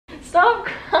Stop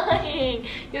crying.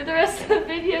 You have the rest of the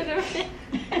video to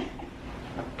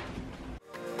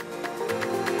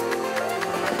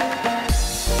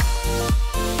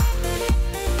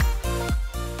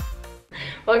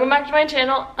Welcome back to my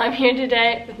channel. I'm here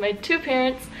today with my two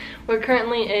parents. We're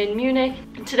currently in Munich.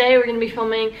 Today we're going to be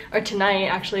filming, or tonight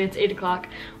actually, it's 8 o'clock.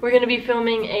 We're going to be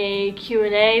filming a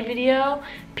Q&A video.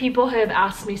 People have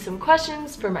asked me some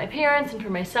questions for my parents and for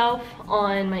myself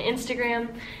on my Instagram.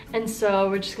 And so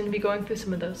we're just going to be going through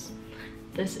some of those.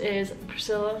 This is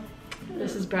Priscilla.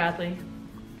 This is Bradley.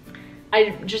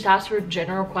 I just asked for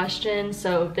general questions,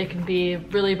 so they can be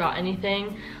really about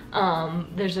anything.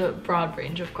 There's a broad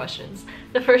range of questions.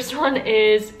 The first one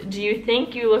is, do you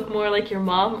think you look more like your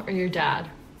mom or your dad?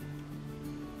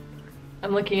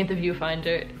 I'm looking at the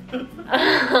viewfinder.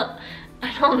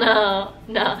 I don't know.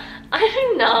 No, I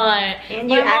do not.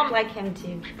 And you act like him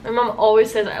too. My mom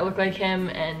always says I look like him,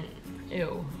 and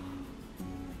ew.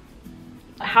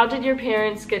 How did your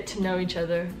parents get to know each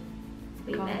other?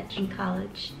 We met in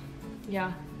college.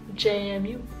 Yeah,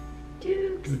 JMU.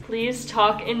 Dukes. Please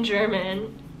talk in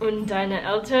German. Und deine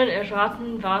Eltern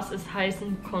erraten, was es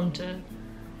heißen konnte.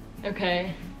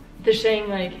 Okay, they're saying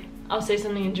like, I'll say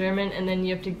something in German and then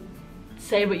you have to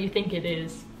say what you think it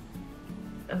is.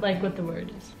 Like what the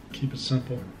word is. Keep it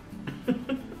simple.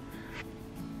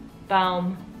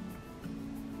 Baum.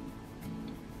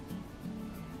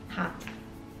 Hot.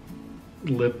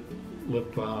 Lip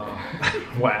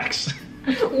wax.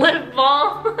 Lip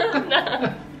balm?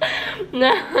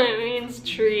 No, it means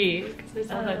tree. Because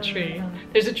I saw that tree.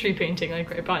 There's a tree painting like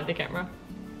right behind the camera.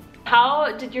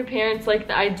 How did your parents like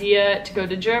the idea to go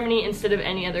to Germany instead of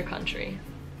any other country?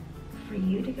 For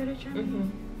you to go to Germany?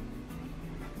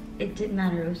 Mm-hmm. It didn't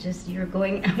matter. It was just you were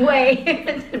going away. It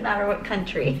didn't matter what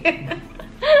country. It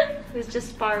was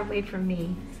just far away from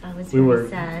me. So I was very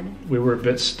sad. We were a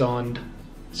bit stunned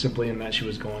simply in that she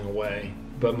was going away.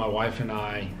 But my wife and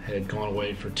I had gone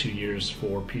away for 2 years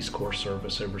for Peace Corps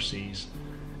service overseas.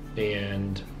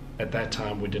 And at that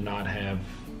time we did not have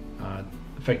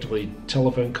effectively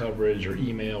telephone coverage or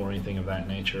email or anything of that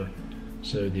nature.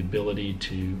 So the ability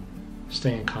to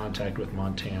stay in contact with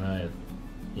Montana,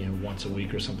 once a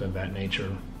week or something of that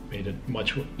nature made it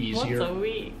much easier. Once a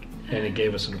week. And it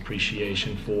gave us an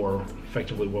appreciation for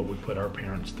effectively what we put our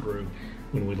parents through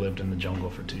when we lived in the jungle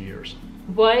for 2 years.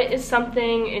 What is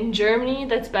something in Germany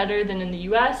that's better than in the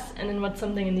US? And then what's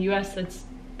something in the US that's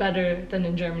better than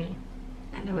in Germany?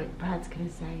 I know what Brad's gonna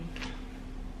say.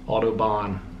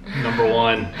 Autobahn,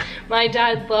 #1. My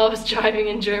dad loves driving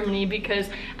in Germany because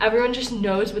everyone just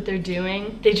knows what they're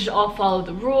doing. They just all follow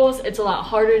the rules. It's a lot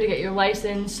harder to get your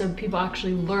license, so people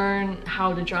actually learn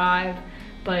how to drive.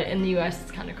 But in the US,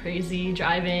 it's kind of crazy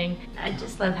driving. I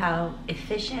just love how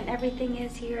efficient everything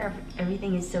is here.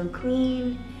 Everything is so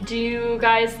clean. Do you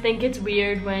guys think it's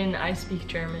weird when I speak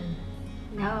German?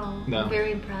 No. I'm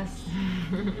very impressed.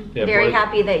 Yeah, very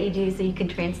happy that you do, so you can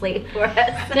translate for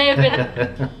us.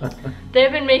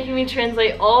 They've been making me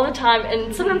translate all the time,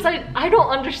 and sometimes I don't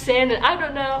understand and I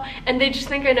don't know, and they just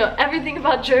think I know everything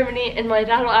about Germany, and my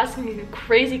dad will ask me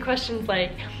crazy questions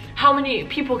like, how many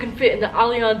people can fit in the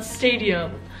Allianz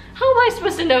Stadium? How am I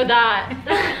supposed to know that?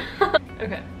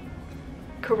 Okay.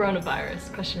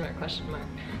 Coronavirus, question mark.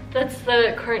 That's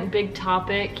the current big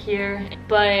topic here,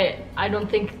 but I don't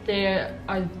think there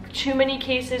are too many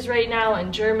cases right now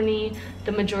in Germany.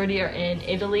 The majority are in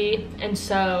Italy, and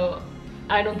so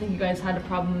I don't think you guys had a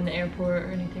problem in the airport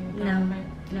or anything with that, right?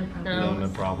 No problem. No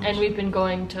problems. And we've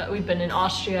been in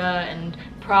Austria and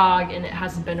Prague, and it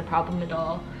hasn't been a problem at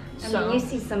all. I mean, you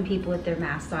see some people with their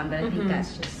masks on, but I think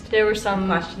that's just there were some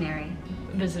precautionary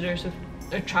visitors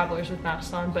or travelers with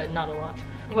masks on, but not a lot.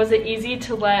 Was it easy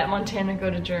to let Montana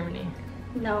go to Germany?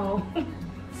 No,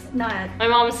 it's not. My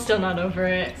mom is still not over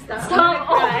it. Stop.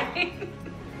 Are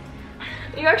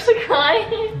you actually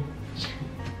crying?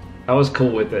 I was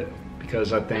cool with it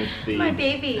because I think the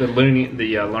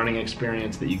learning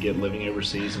experience that you get living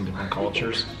overseas in different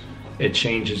cultures, it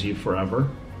changes you forever.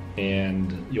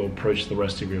 And you'll approach the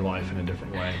rest of your life in a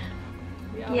different way.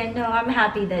 Yeah, no, I'm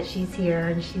happy that she's here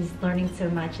and she's learning so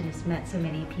much and has met so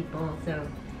many people, so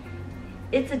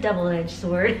it's a double-edged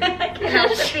sword. I can't help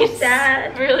but be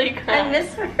sad. Really crying. I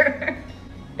miss her.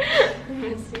 I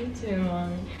miss you too,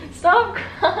 Mommy. Stop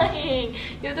crying.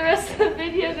 You have the rest of the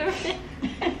video to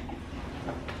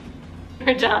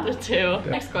We're down to 2.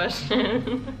 Next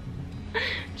question.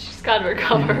 She's got to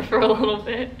recover for a little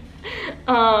bit.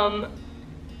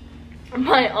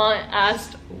 My aunt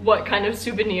asked what kind of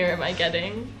souvenir am I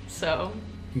getting, so.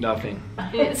 Nothing.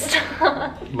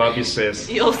 Stop. Love you, sis.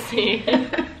 You'll see.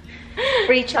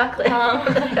 Free chocolate.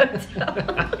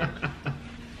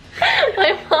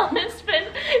 My mom is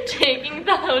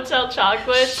hotel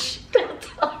chocolates. Don't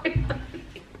tell everybody.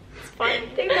 It's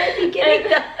fine. They might be getting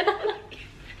that.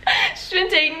 She's been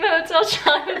taking the hotel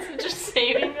chocolates and just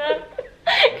saving them.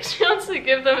 She wants to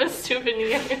give them as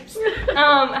souvenirs.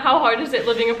 How hard is it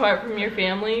living apart from your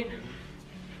family?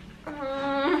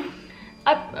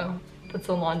 Oh, that's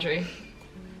the laundry.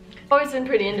 I've always been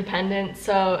pretty independent,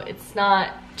 so it's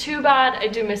not too bad. I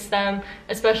do miss them,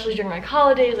 especially during like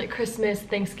holidays like Christmas,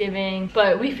 Thanksgiving,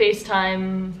 but we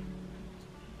FaceTime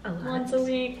once a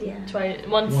week,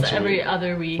 once every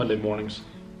other week. Monday mornings.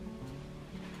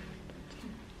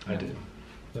 I do.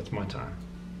 That's my time.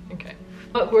 Okay.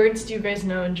 What words do you guys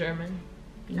know in German?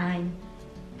 9.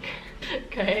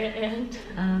 Okay, and?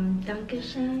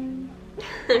 Dankeschön.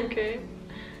 Okay.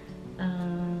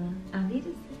 Auf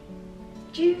Wiedersehen.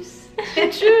 Juice.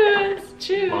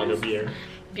 Juice. Lager beer.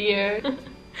 Beer.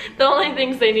 The only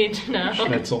things they need to know.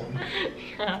 Schnitzel.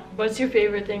 Yeah. What's your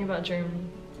favorite thing about Germany?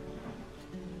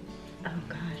 Oh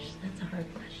gosh, that's a hard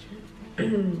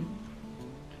question.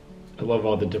 I love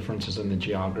all the differences in the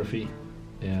geography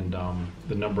and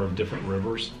the number of different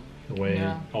rivers, the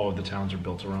way all of the towns are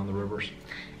built around the rivers.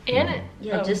 And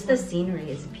just the scenery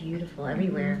is beautiful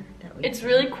everywhere. It's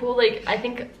really cool. Like, I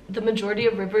think the majority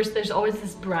of rivers, there's always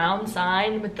this brown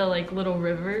sign with the like little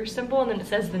river symbol, and then it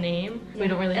says the name. Yeah. We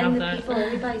don't really have that. And the people,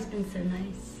 everybody's been so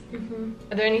nice.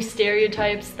 Are there any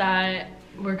stereotypes that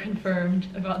were confirmed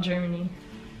about Germany?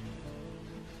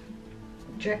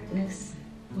 Directness.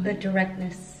 The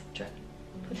directness.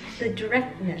 The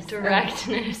directness.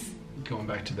 Directness. Going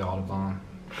back to the Autobahn,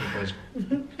 everybody's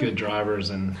good drivers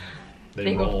and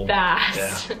they roll go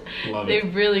fast. Yeah, love they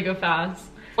it. really go fast.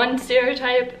 One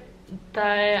stereotype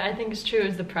that I think is true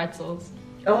is the pretzels.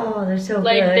 Oh, they're so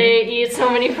like, good. Like, they eat so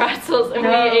many pretzels, and we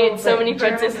ate so many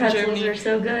pretzels in Germany. Are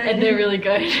so good. And they're really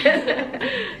good.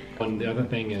 And the other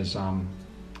thing is,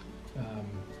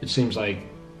 it seems like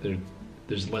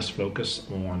there's less focus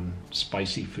on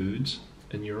spicy foods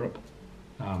in Europe.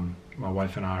 My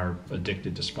wife and I are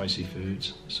addicted to spicy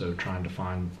foods, so trying to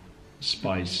find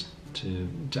spice to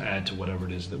add to whatever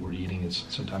it is that we're eating is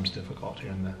sometimes difficult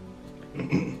here and there.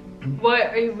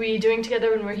 What are we doing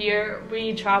together when we're here?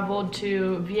 We traveled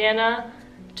to Vienna,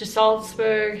 to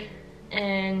Salzburg,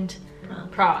 and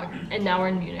Prague, and now we're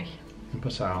in Munich. In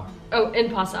Passau. Oh, in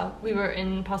Passau. We were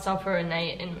in Passau for a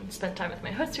night and spent time with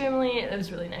my host family. It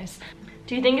was really nice.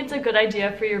 Do you think it's a good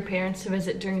idea for your parents to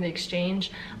visit during the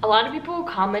exchange? A lot of people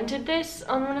commented this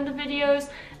on one of the videos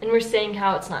and were saying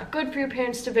how it's not good for your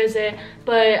parents to visit,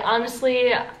 but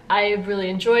honestly, I really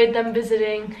enjoyed them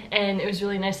visiting, and it was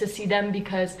really nice to see them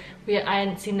because I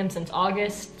hadn't seen them since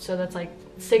August, so that's like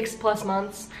 6+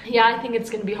 months. Yeah, I think it's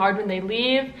gonna be hard when they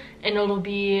leave, and it'll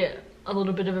be a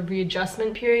little bit of a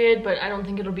readjustment period, but I don't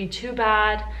think it'll be too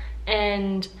bad.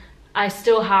 And I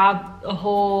still have a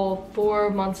whole 4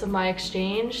 months of my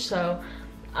exchange, so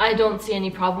I don't see any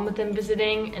problem with them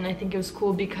visiting, and I think it was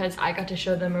cool because I got to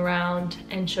show them around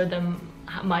and show them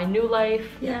my new life.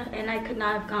 Yeah, and I could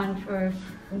not have gone for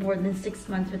more than 6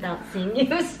 months without seeing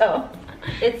you, so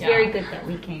it's very good that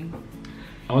we came.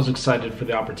 I was excited for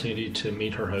the opportunity to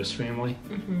meet her host family.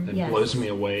 It blows me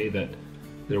away that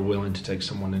they're willing to take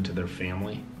someone into their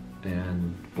family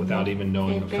and without even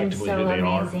knowing effectively who they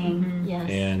are,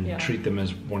 and treat them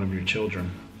as one of your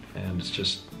children. And it's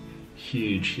just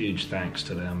huge thanks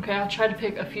to them. Okay, I'll try to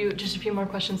pick just a few more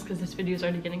questions because this video is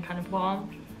already getting kind of long.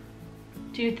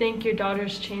 Do you think your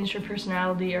daughter's changed her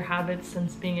personality or habits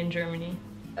since being in Germany?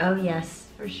 Oh yes,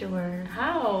 for sure.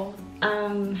 How?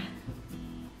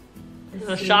 This is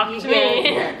a shock to me.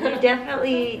 You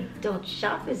definitely don't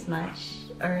shop as much,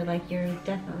 or like you're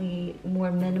definitely more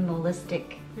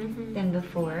minimalistic than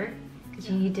before, because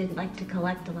you didn't like to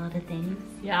collect a lot of things.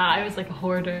 Yeah, I was like a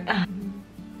hoarder.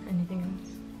 Anything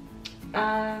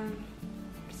else?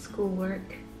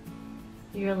 Schoolwork.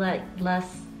 You're like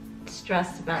less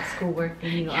stressed about schoolwork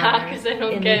than you are yeah, because I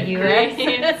don't in get the US.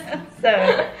 grades.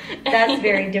 So that's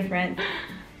very different.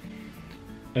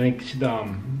 I think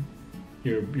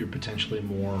you're potentially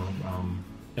more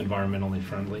environmentally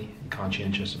friendly and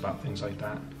conscientious about things like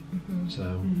that.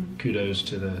 So kudos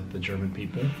to the German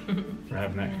people for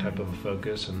having that type of a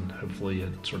focus, and hopefully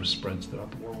it sort of spreads throughout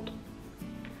the world.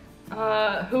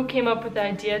 Who came up with the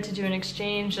idea to do an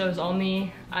exchange? That was all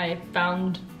me. I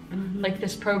found like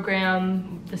this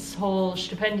program, this whole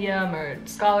stipendium or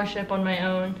scholarship on my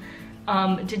own.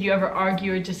 Did you ever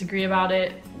argue or disagree about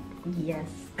it? Yes.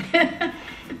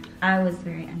 I was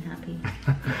very unhappy.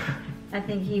 I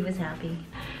think he was happy.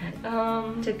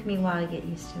 Took me a while to get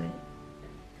used to it.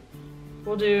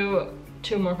 We'll do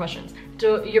 2 more questions.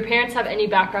 Do your parents have any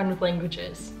background with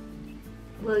languages?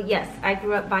 Well, yes, I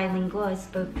grew up bilingual. I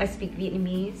speak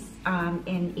Vietnamese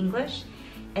and English,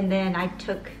 and then I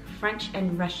took French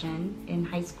and Russian in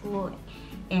high school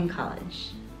and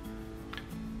college.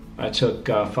 I took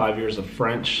 5 years of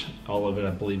French. All of it,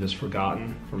 I believe, is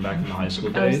forgotten from back in the high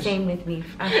school days. Oh, same with me.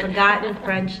 I've forgotten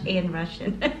French and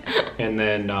Russian. And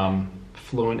then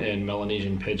fluent in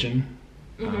Melanesian Pidgin.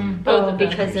 Both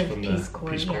because of from Peace the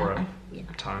Corps. Peace Corps Yeah,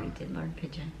 time. I did learn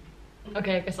Pidgin.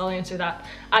 Okay, I guess I'll answer that.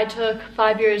 I took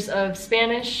 5 years of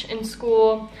Spanish in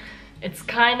school. It's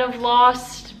kind of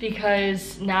lost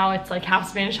because now it's like half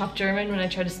Spanish, half German when I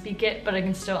try to speak it, but I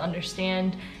can still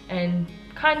understand and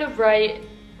kind of write,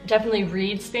 definitely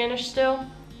read Spanish still.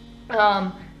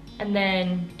 And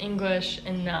then English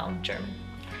and now German.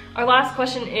 Our last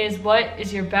question is, what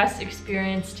is your best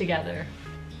experience together?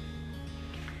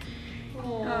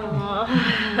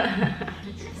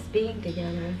 Just being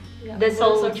together. Yeah. This What's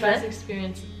whole our trip? best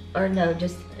experience? Or no,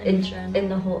 just In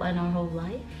in our whole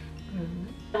life?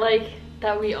 I like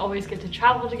that we always get to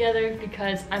travel together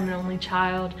because I'm an only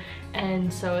child,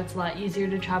 and so it's a lot easier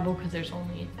to travel because there's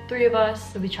only 3 of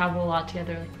us. So we travel a lot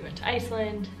together. Like we went to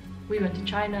Iceland, we went to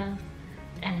China,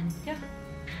 and yeah.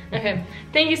 Okay,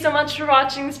 thank you so much for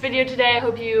watching this video today. I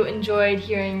hope you enjoyed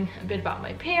hearing a bit about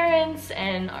my parents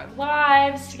and our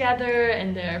lives together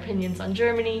and their opinions on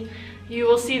Germany. You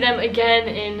will see them again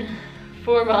in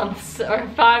 4 months or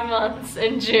 5 months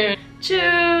in June.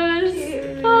 Cheers!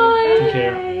 Cheers. Bye! Take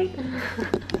care.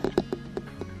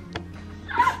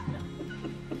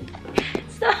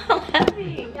 Stop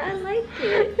laughing. I like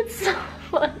it. It's so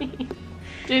funny.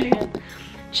 Do it again.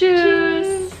 Cheers!